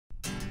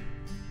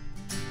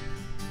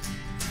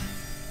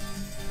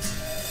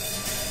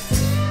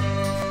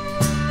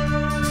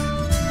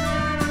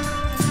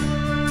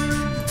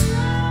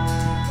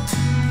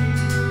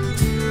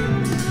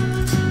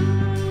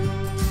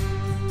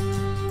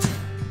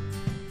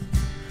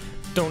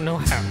Don't know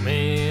how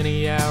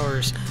many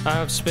hours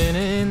I've spent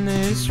in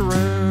this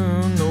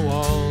room. The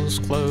walls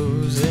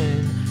close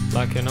in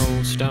like an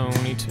old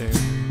stony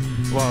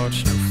tomb.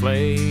 Watch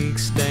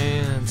snowflakes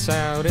dance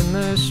out in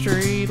the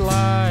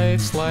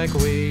streetlights like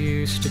we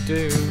used to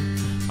do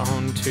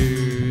on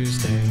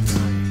Tuesday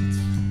nights.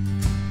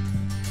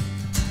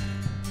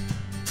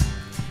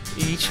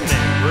 Each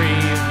memory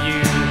of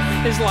you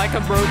is like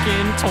a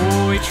broken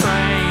toy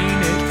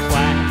train. It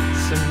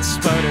clacks and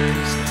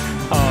sputters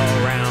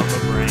all around the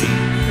brain.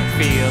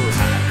 Feel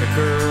like a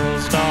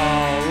girl's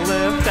doll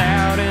left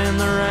out in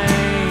the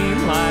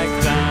rain, like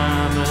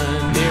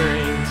diamond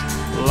earrings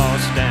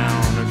lost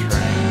down a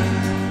train.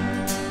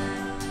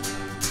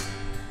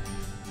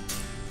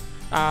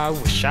 I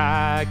wish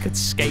I could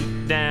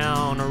skate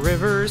down a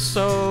river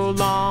so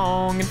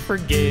long and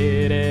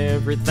forget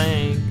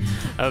everything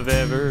I've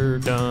ever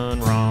done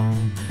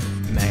wrong.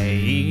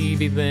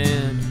 Maybe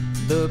then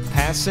the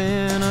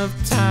passing of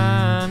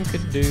time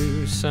could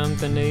do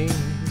something to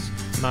ease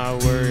my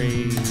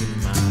worried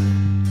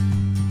mind.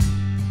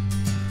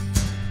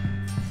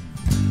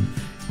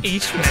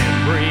 Each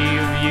memory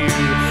of you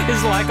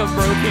is like a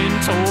broken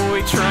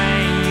toy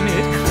train.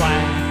 It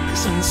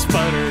clacks and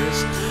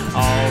sputters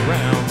all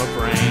around my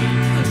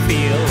brain.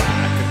 Feel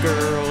like a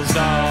girl's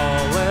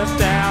doll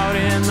left out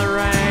in the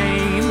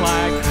rain,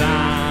 like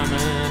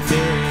diamond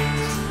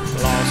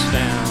earrings lost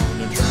down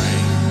the drain.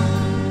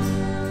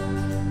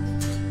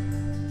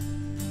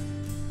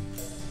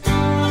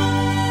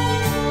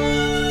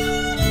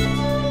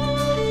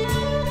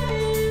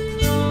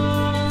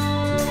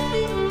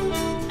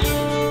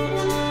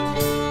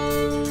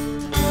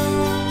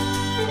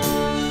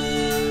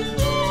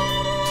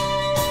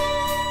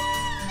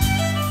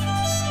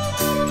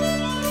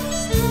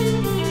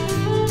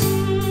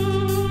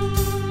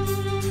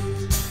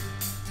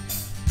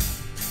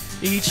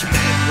 Each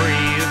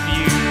memory of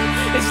you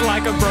is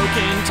like a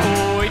broken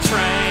toy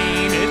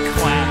train. It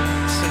claps